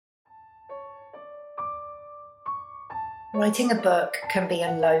Writing a book can be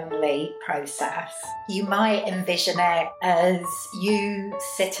a lonely process. You might envision it as you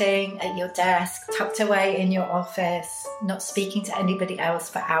sitting at your desk, tucked away in your office, not speaking to anybody else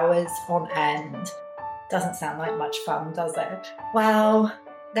for hours on end. Doesn't sound like much fun, does it? Well,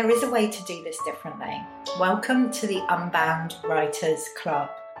 there is a way to do this differently. Welcome to the Unbound Writers Club.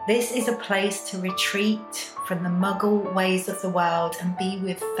 This is a place to retreat from the muggle ways of the world and be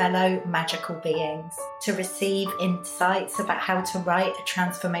with fellow magical beings, to receive insights about how to write a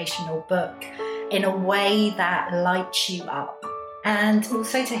transformational book in a way that lights you up, and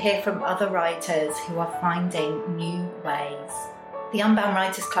also to hear from other writers who are finding new ways. The Unbound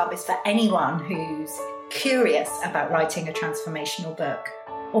Writers Club is for anyone who's curious about writing a transformational book,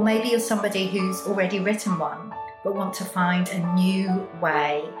 or maybe you're somebody who's already written one but want to find a new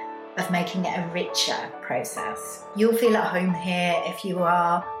way of making it a richer process. You'll feel at home here if you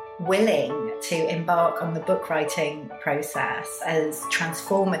are willing to embark on the book writing process as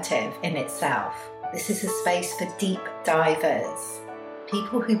transformative in itself. This is a space for deep divers,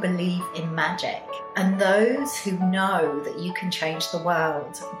 people who believe in magic, and those who know that you can change the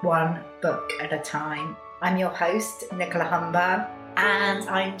world one book at a time. I'm your host, Nicola Humber, and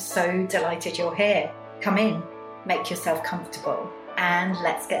I'm so delighted you're here. Come in. Make yourself comfortable and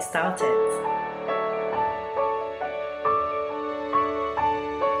let's get started.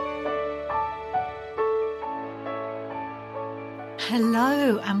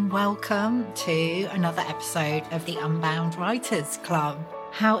 Hello and welcome to another episode of the Unbound Writers Club.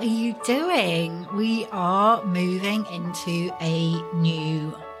 How are you doing? We are moving into a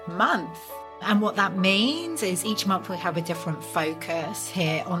new month. And what that means is each month we have a different focus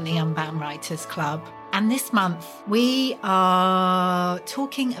here on the Unbound Writers Club. And this month we are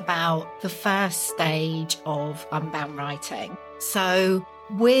talking about the first stage of Unbound Writing. So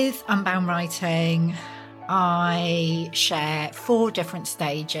with Unbound Writing, I share 4 different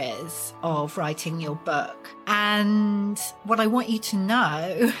stages of writing your book. And what I want you to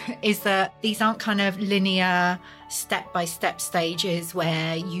know is that these aren't kind of linear step-by-step stages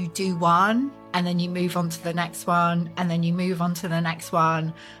where you do one and then you move on to the next one and then you move on to the next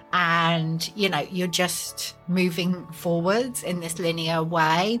one. And, you're just moving forwards in this linear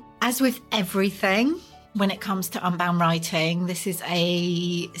way. As with everything, when it comes to Unbound Writing, this is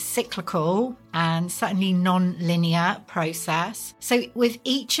a cyclical and certainly non-linear process. So with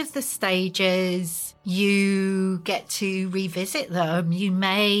each of the stages, you get to revisit them. You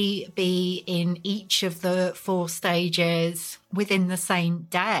may be in each of the 4 stages within the same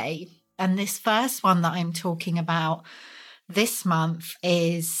day. And this first one that I'm talking about this month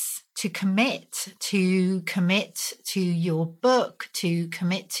is to commit to your book, to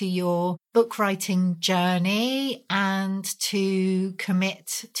commit to your book writing journey, and to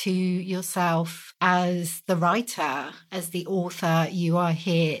commit to yourself as the writer, as the author you are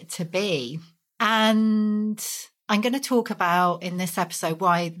here to be. And I'm going to talk about in this episode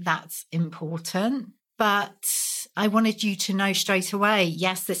why that's important. But I wanted you to know straight away,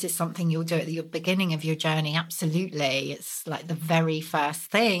 yes, this is something you'll do at the beginning of your journey. Absolutely. It's like the very first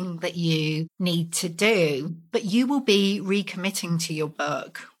thing that you need to do. But you will be recommitting to your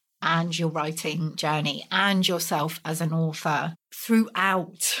book and your writing journey and yourself as an author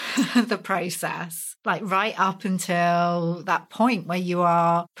throughout the process, like right up until that point where you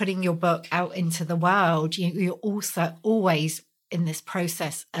are putting your book out into the world. You're also always in this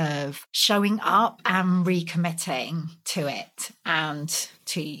process of showing up and recommitting to it and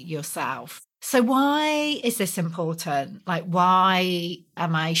to yourself. So why is this important? Like, why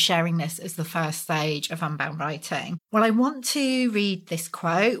am I sharing this as the first stage of Unbound Writing? Well, I want to read this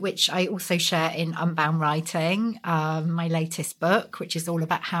quote, which I also share in Unbound Writing, my latest book, which is all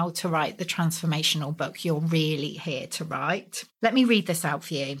about how to write the transformational book you're really here to write. Let me read this out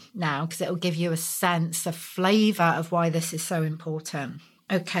for you now, because it will give you a sense, a flavour of why this is so important.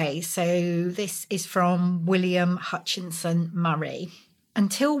 Okay, so this is from William Hutchinson Murray.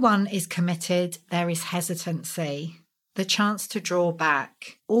 Until one is committed, there is hesitancy, the chance to draw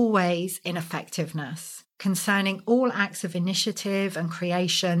back, always ineffectiveness. Concerning all acts of initiative and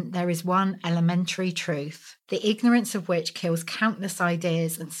creation, there is one elementary truth, the ignorance of which kills countless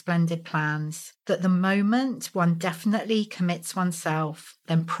ideas and splendid plans, that the moment one definitely commits oneself,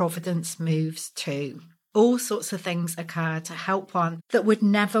 then providence moves too. All sorts of things occur to help one that would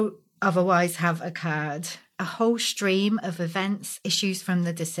never otherwise have occurred. A whole stream of events issues from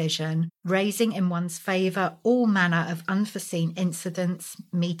the decision, raising in one's favour all manner of unforeseen incidents,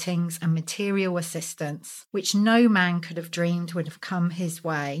 meetings and material assistance, which no man could have dreamed would have come his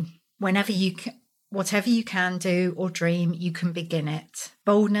way. Whenever you Whatever you can do or dream, you can begin it.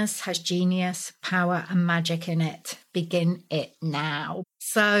 Boldness has genius, power, and magic in it. Begin it now.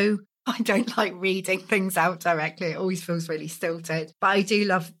 So I don't like reading things out directly. It always feels really stilted. But I do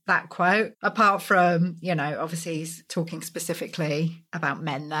love that quote. Apart from, obviously he's talking specifically about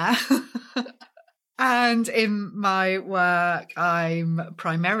men there. And in my work, I'm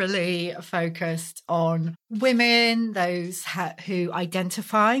primarily focused on women, those who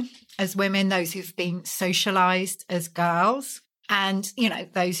identify as women, those who've been socialized as girls, and,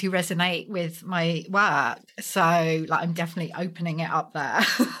 those who resonate with my work. So I'm definitely opening it up there.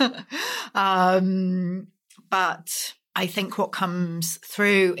 But I think what comes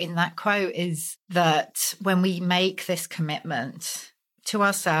through in that quote is that when we make this commitment to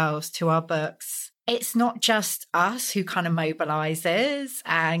ourselves, to our books, it's not just us who kind of mobilizes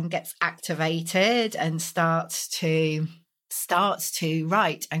and gets activated and starts to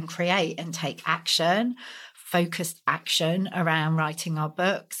write and create and take action, focused action around writing our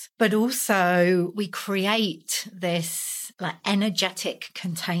books, but also we create this energetic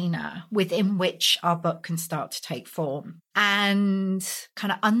container within which our book can start to take form, and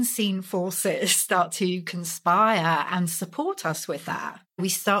kind of unseen forces start to conspire and support us with that. We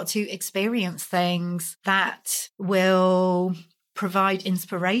start to experience things that will provide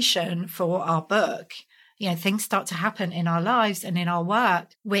inspiration for our book. Things start to happen in our lives and in our work,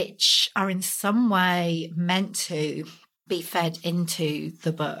 which are in some way meant to be fed into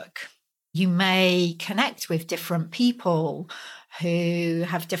the book. You may connect with different people who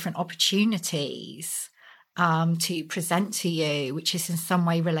have different opportunities to present to you, which is in some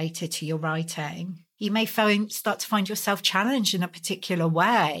way related to your writing. You may start to find yourself challenged in a particular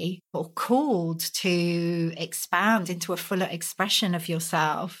way or called to expand into a fuller expression of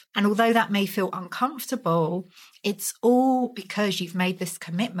yourself. And although that may feel uncomfortable, it's all because you've made this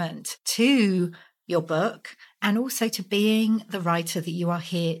commitment to your book and also to being the writer that you are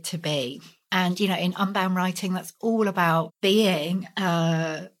here to be. And, in Unbound Writing, that's all about being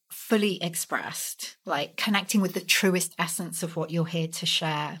fully expressed, connecting with the truest essence of what you're here to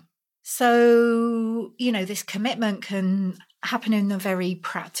share. So, this commitment can happen in a very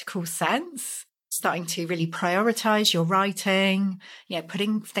practical sense, starting to really prioritize your writing,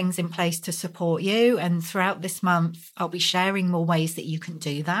 putting things in place to support you. And throughout this month, I'll be sharing more ways that you can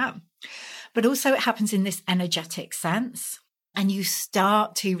do that. But also it happens in this energetic sense. And you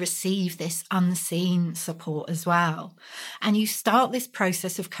start to receive this unseen support as well. And you start this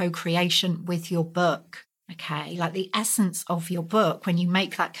process of co-creation with your book. Okay, the essence of your book, when you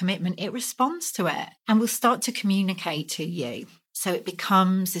make that commitment, it responds to it and will start to communicate to you. So it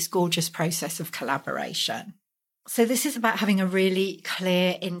becomes this gorgeous process of collaboration. So this is about having a really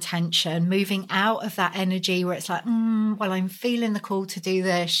clear intention, moving out of that energy where it's I'm feeling the call to do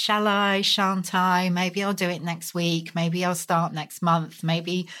this. Shall I? Shan't I? Maybe I'll do it next week. Maybe I'll start next month.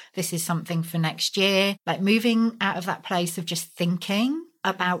 Maybe this is something for next year. Moving out of that place of just thinking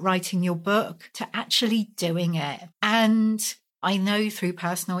about writing your book to actually doing it. And I know through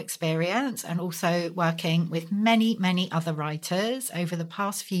personal experience and also working with many, many other writers over the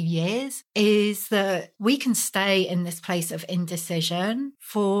past few years is that we can stay in this place of indecision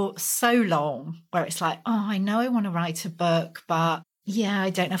for so long where it's I know I want to write a book, but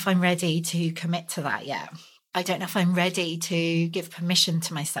I don't know if I'm ready to commit to that yet. I don't know if I'm ready to give permission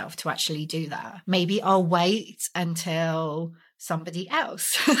to myself to actually do that. Maybe I'll wait until somebody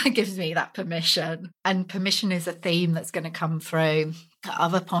else gives me that permission. And permission is a theme that's going to come through at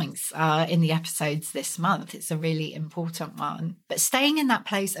other points in the episodes this month. It's a really important one. But staying in that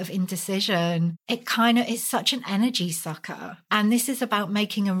place of indecision, it kind of is such an energy sucker. And this is about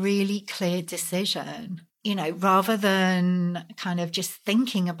making a really clear decision. Rather than kind of just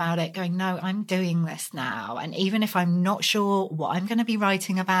thinking about it, going, no, I'm doing this now. And even if I'm not sure what I'm going to be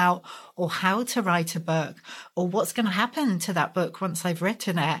writing about or how to write a book or what's going to happen to that book once I've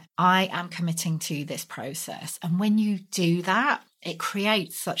written it, I am committing to this process. And when you do that, it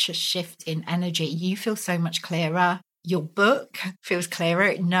creates such a shift in energy. You feel so much clearer. Your book feels clearer.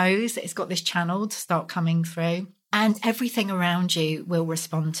 It knows that it's got this channel to start coming through, and everything around you will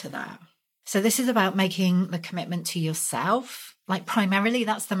respond to that. So this is about making the commitment to yourself. Primarily,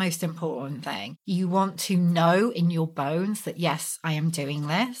 that's the most important thing. You want to know in your bones that, yes, I am doing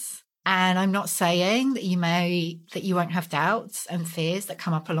this. And I'm not saying that you won't have doubts and fears that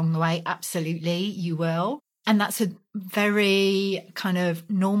come up along the way. Absolutely, you will. And that's a very kind of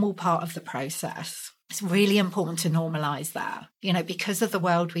normal part of the process. It's really important to normalize that, because of the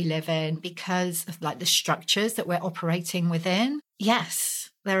world we live in, because of the structures that we're operating within. Yes,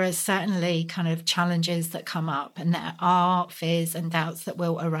 There are certainly kind of challenges that come up, and there are fears and doubts that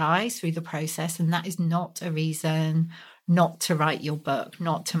will arise through the process. And that is not a reason not to write your book,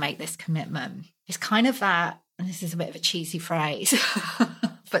 not to make this commitment. It's kind of that, and this is a bit of a cheesy phrase,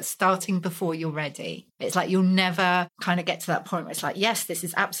 but starting before you're ready. It's like you'll never kind of get to that point where it's like, yes, this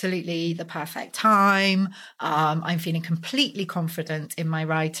is absolutely the perfect time. I'm feeling completely confident in my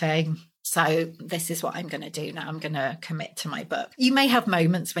writing. So this is what I'm going to do now. I'm going to commit to my book. You may have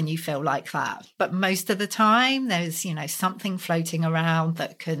moments when you feel like that, but most of the time there's, something floating around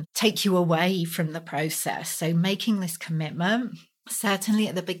that can take you away from the process. So making this commitment, certainly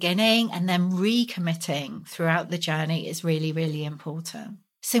at the beginning, and then recommitting throughout the journey is really, really important.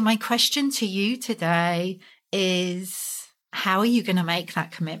 So my question to you today is, how are you going to make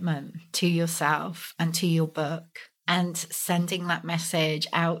that commitment to yourself and to your book? And sending that message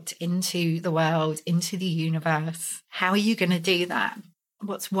out into the world, into the universe. How are you going to do that?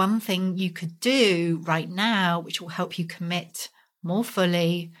 What's one thing you could do right now which will help you commit more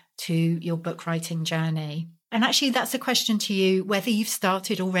fully to your book writing journey? And actually, that's a question to you, whether you've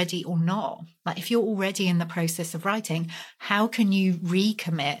started already or not. Like if you're already in the process of writing, how can you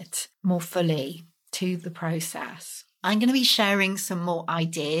recommit more fully to the process? I'm going to be sharing some more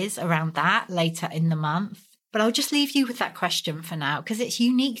ideas around that later in the month. But I'll just leave you with that question for now, because it's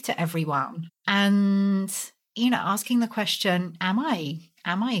unique to everyone. And, asking the question, am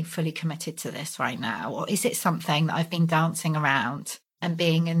I fully committed to this right now? Or is it something that I've been dancing around and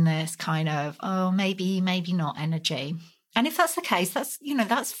being in this kind of, maybe not energy? And if that's the case,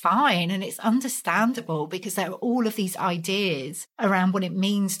 that's fine. And it's understandable, because there are all of these ideas around what it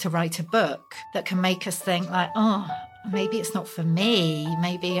means to write a book that can make us think like, maybe it's not for me.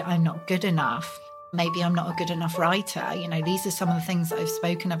 Maybe I'm not good enough. Maybe I'm not a good enough writer. These are some of the things that I've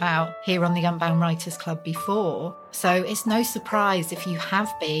spoken about here on the Unbound Writers Club before. So it's no surprise if you have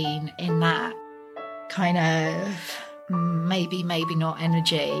been in that kind of maybe not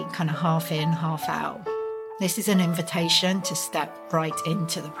energy, kind of half in, half out. This is an invitation to step right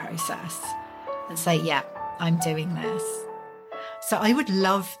into the process and say, yeah, I'm doing this. So I would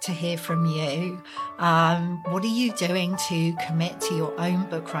love to hear from you. What are you doing to commit to your own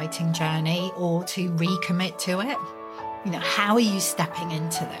book writing journey, or to recommit to it? How are you stepping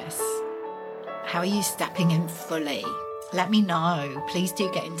into this? How are you stepping in fully? Let me know. Please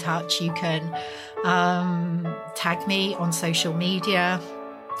do get in touch. You can tag me on social media.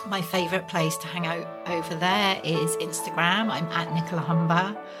 My favourite place to hang out over there is Instagram. I'm at Nicola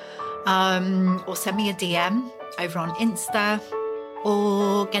Humber. Or send me a DM over on Insta.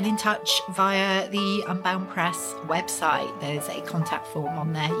 Or get in touch via the Unbound Press website. There's a contact form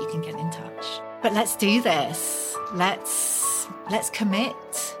on there. You can get in touch. But let's do this. Let's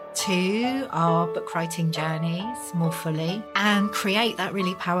commit to our book writing journeys more fully and create that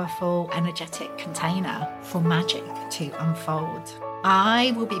really powerful, energetic container for magic to unfold.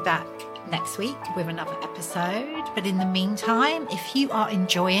 I will be back next week with another episode. But in the meantime, if you are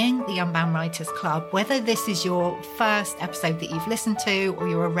enjoying the Unbound Writers Club, whether this is your first episode that you've listened to or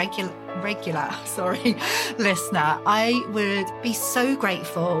you're a regular listener, I would be so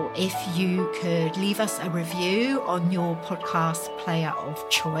grateful if you could leave us a review on your podcast player of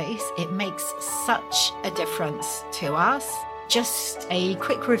choice. It makes such a difference to us. Just a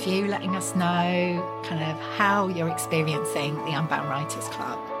quick review letting us know kind of how you're experiencing the Unbound Writers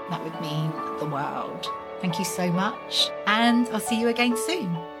Club. That would mean the world. Thank you so much, and I'll see you again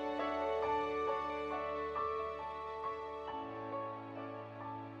soon.